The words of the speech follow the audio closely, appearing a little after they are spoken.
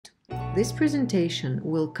This presentation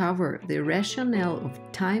will cover the rationale of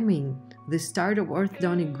timing the start of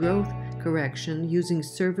orthodontic growth correction using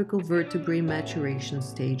cervical vertebrae maturation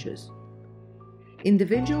stages.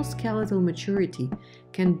 Individual skeletal maturity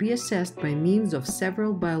can be assessed by means of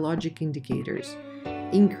several biologic indicators: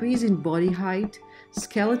 increase in body height,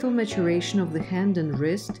 skeletal maturation of the hand and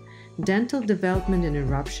wrist, dental development and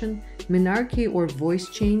eruption, menarche or voice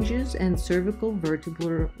changes, and cervical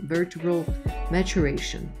vertebral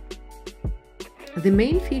maturation. The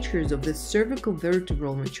main features of the cervical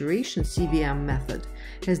vertebral maturation CVM method,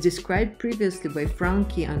 as described previously by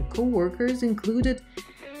Franchi and co-workers, included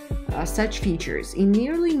such features. In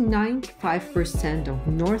nearly 95% of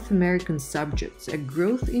North American subjects, a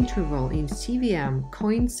growth interval in CVM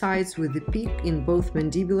coincides with the peak in both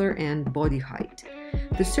mandibular and body height.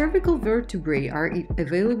 The cervical vertebrae are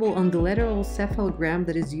available on the lateral cephalogram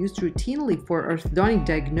that is used routinely for orthodontic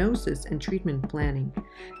diagnosis and treatment planning.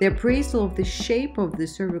 The appraisal of the shape of the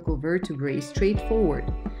cervical vertebrae is straightforward.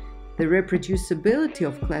 The reproducibility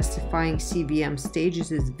of classifying CVM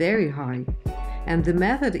stages is very high, and the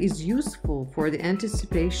method is useful for the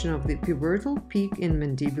anticipation of the pubertal peak in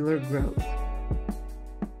mandibular growth.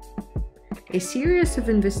 A series of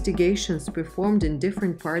investigations performed in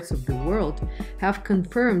different parts of the world have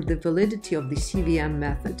confirmed the validity of the CVM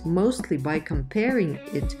method, mostly by comparing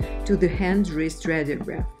it to the hand-wrist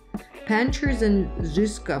radiograph. Pancherz and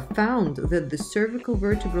Szyska found that the cervical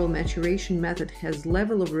vertebral maturation method has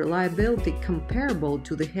level of reliability comparable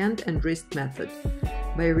to the hand and wrist method.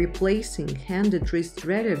 By replacing hand and wrist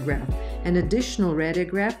radiograph, an additional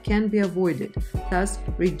radiograph can be avoided, thus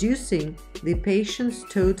reducing the patient's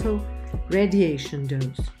total radiation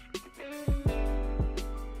dose.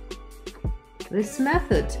 This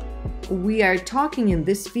method we are talking in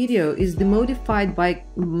this video is the modified by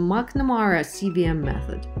McNamara CVM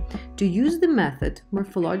method. To use the method,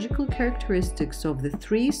 morphological characteristics of the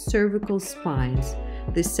three cervical spines,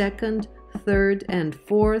 the second, third, and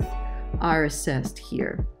fourth, are assessed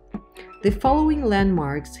here. The following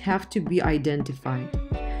landmarks have to be identified.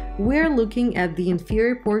 We are looking at the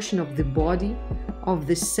inferior portion of the body of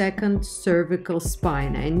the second cervical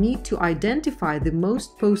spine. I need to identify the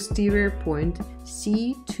most posterior point,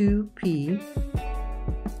 C2P,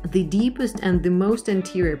 the deepest and the most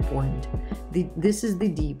anterior point. This is the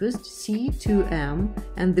deepest, C2M,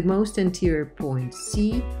 and the most anterior point,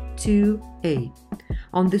 C2A.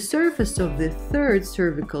 On the surface of the third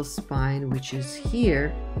cervical spine, which is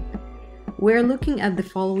here, we're looking at the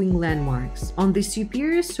following landmarks. On the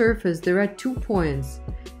superior surface, there are 2 points,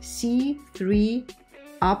 C3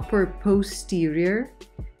 upper posterior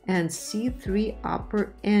and C3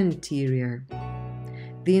 upper anterior.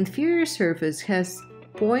 The inferior surface has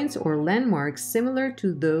points or landmarks similar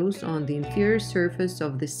to those on the inferior surface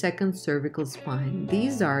of the second cervical spine.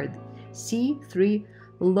 These are C3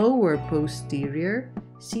 lower posterior,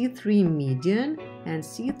 C3 median, and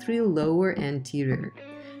C3 lower anterior.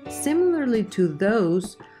 Similarly to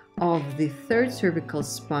those of the third cervical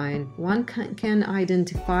spine, one can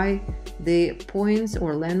identify the points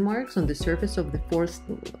or landmarks on the surface of the fourth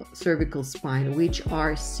cervical spine, which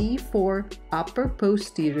are C4 upper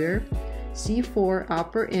posterior, C4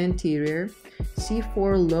 upper anterior,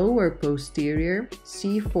 C4 lower posterior,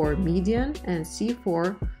 C4 median, and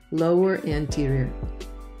C4 lower anterior.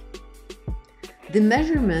 The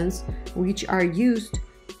measurements which are used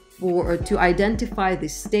to identify the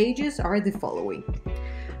stages are the following.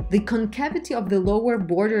 The concavity of the lower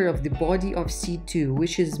border of the body of C2,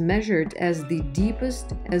 which is measured as the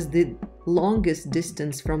longest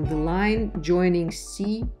distance from the line joining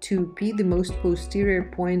C2P, the most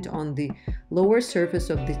posterior point on the lower surface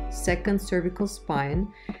of the second cervical spine,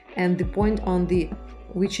 and the point on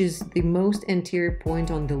which is the most anterior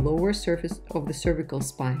point on the lower surface of the cervical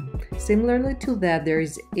spine. Similarly to that, there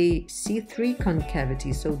is a C3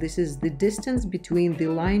 concavity, so this is the distance between the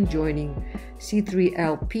line joining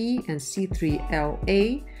C3LP and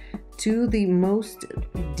C3LA to the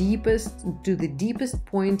deepest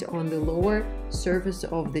point on the lower surface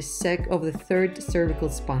of the third cervical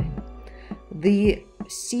spine. The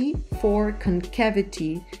C4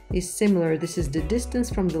 concavity is similar. This is the distance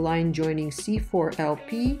from the line joining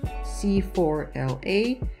C4LP,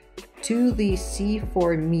 C4LA to the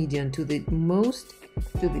C4 median, to the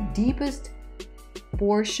deepest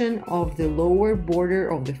portion of the lower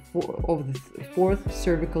border of the fourth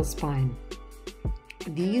cervical spine.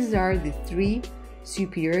 These are the 3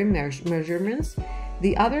 superior measurements.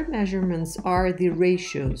 The other measurements are the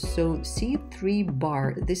ratios. So C3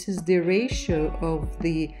 bar, this is the ratio of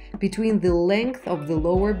between the length of the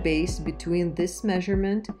lower base between this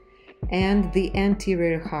measurement and the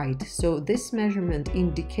anterior height. So this measurement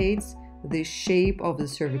indicates the shape of the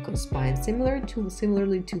cervical spine.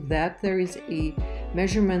 Similarly to that, there is a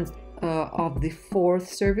measurement of the fourth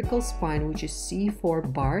cervical spine, which is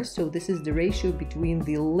C4 bar. So this is the ratio between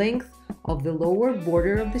the length of the lower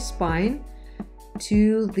border of the spine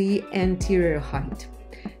to the anterior height.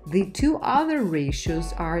 The two other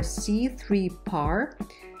ratios are C3 par,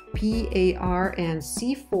 PAR, and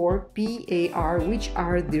C4 PAR, which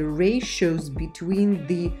are the ratios between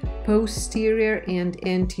the posterior and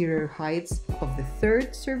anterior heights of the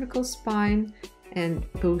third cervical spine and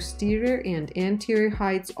posterior and anterior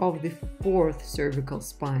heights of the fourth cervical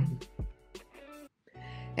spine.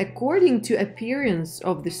 According to appearance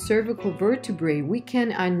of the cervical vertebrae, we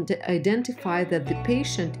can identify that the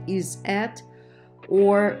patient is at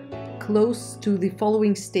or close to the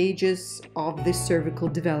following stages of the cervical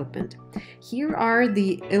development. Here are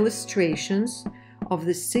the illustrations of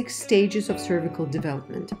the 6 stages of cervical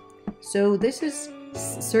development. So this is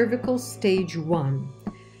cervical stage 1.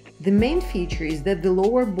 The main feature is that the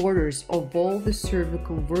lower borders of all the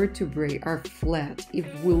cervical vertebrae are flat. If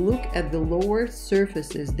we look at the lower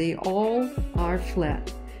surfaces, they all are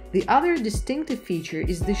flat. The other distinctive feature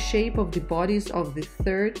is the shape of the bodies of the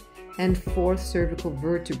third and fourth cervical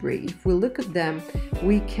vertebrae. If we look at them,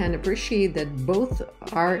 we can appreciate that both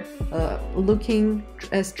are looking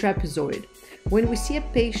as trapezoid. When we see a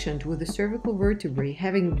patient with a cervical vertebrae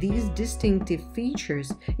having these distinctive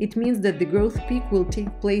features, it means that the growth peak will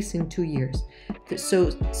take place in 2 years.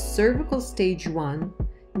 So cervical stage 1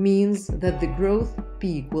 means that the growth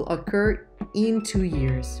peak will occur in 2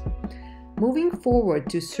 years. Moving forward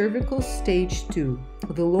to cervical stage 2,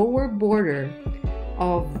 the lower border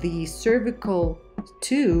of the cervical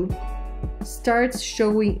 2 starts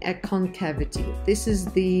showing a concavity. This is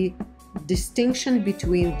the distinction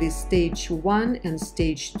between the stage 1 and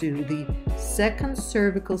stage 2. The second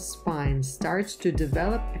cervical spine starts to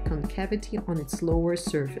develop a concavity on its lower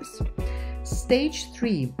surface. Stage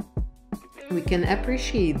 3, we can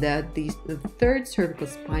appreciate that the third cervical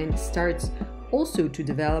spine starts also to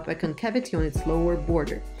develop a concavity on its lower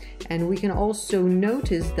border. And we can also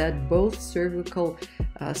notice that both cervical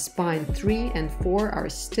spine 3 and 4 are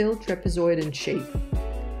still trapezoid in shape.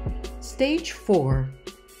 Stage 4,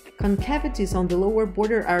 concavities on the lower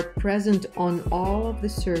border are present on all of the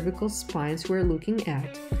cervical spines we're looking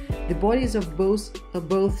at. The bodies of both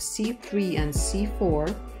C3 and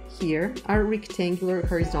C4 here are rectangular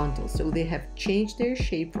horizontal, so they have changed their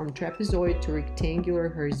shape from trapezoid to rectangular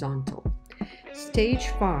horizontal. Stage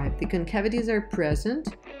 5, the concavities are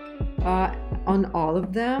present on all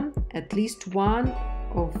of them, at least one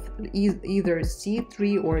of either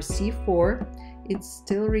C3 or C4. It's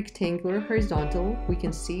still rectangular horizontal. We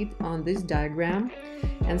can see it on this diagram.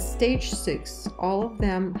 And stage 6, all of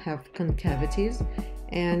them have concavities,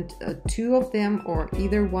 and 2 of them or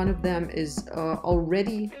either one of them is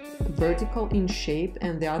already vertical in shape,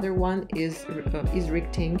 and the other one is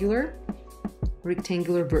rectangular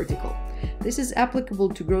vertical. This is applicable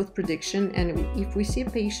to growth prediction, and if we see a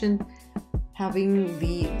patient having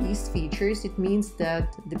these features, it means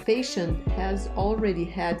that the patient has already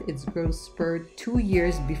had its growth spurt 2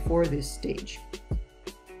 years before this stage.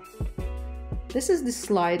 This is the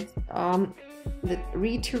slide that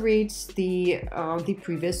reiterates the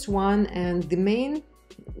previous one, and the main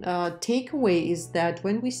takeaway is that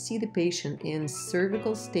when we see the patient in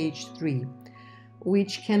cervical stage 3,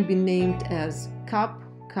 which can be named as cup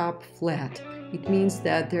flat, it means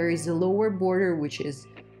that there is a lower border which is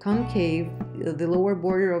concave. The lower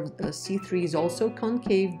border of C3 is also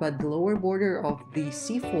concave, but the lower border of the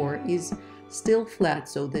C4 is still flat.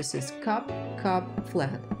 So this is cup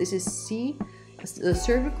flat. This is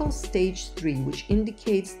cervical stage 3, which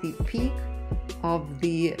indicates the peak of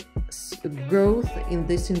the growth in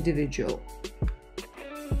this individual.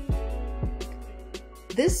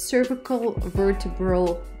 This cervical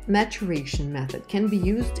vertebral maturation method can be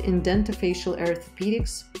used in dentofacial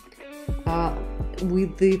orthopedics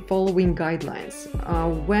with the following guidelines.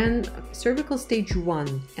 When cervical stage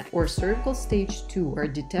 1 or cervical stage 2 are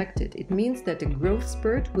detected, it means that a growth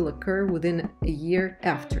spurt will occur within a year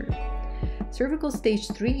after. Cervical stage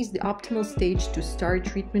 3 is the optimal stage to start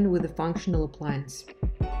treatment with a functional appliance.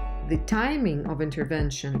 The timing of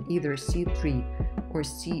intervention, either C3 or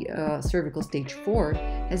cervical stage 4,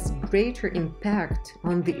 has greater impact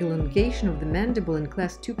on the elongation of the mandible in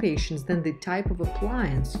class 2 patients than the type of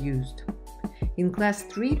appliance used. In class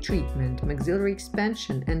 3 treatment, maxillary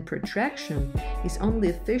expansion and protraction is only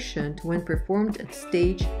efficient when performed at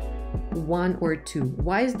stage 1 or 2.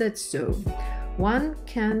 Why is that so? One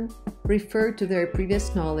can refer to their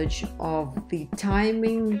previous knowledge of the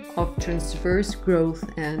timing of transverse growth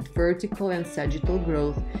and vertical and sagittal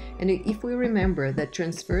growth. And if we remember that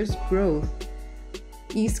transverse growth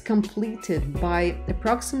is completed by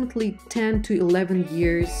approximately 10 to 11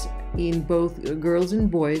 years in both girls and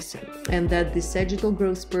boys, and that the sagittal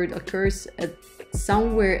growth spurt occurs at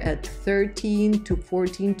somewhere at 13 to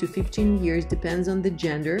 14 to 15 years, depends on the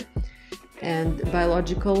gender and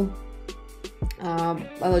biological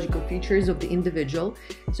features of the individual.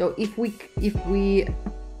 So if we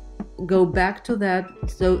go back to that,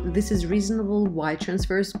 so this is reasonable why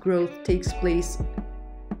transverse growth takes place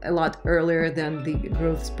a lot earlier than the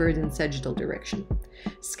growth spurt in sagittal direction.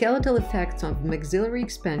 Skeletal effects of maxillary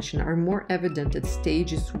expansion are more evident at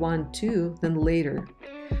stages 1-2 than later,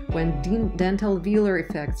 when dental velar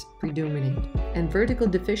effects predominate, and vertical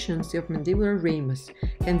deficiency of mandibular ramus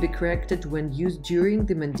can be corrected when used during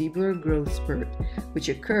the mandibular growth spurt, which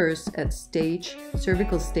occurs at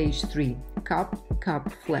cervical stage 3,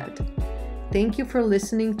 cup flat. Thank you for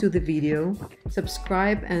listening to the video.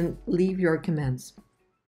 Subscribe and leave your comments.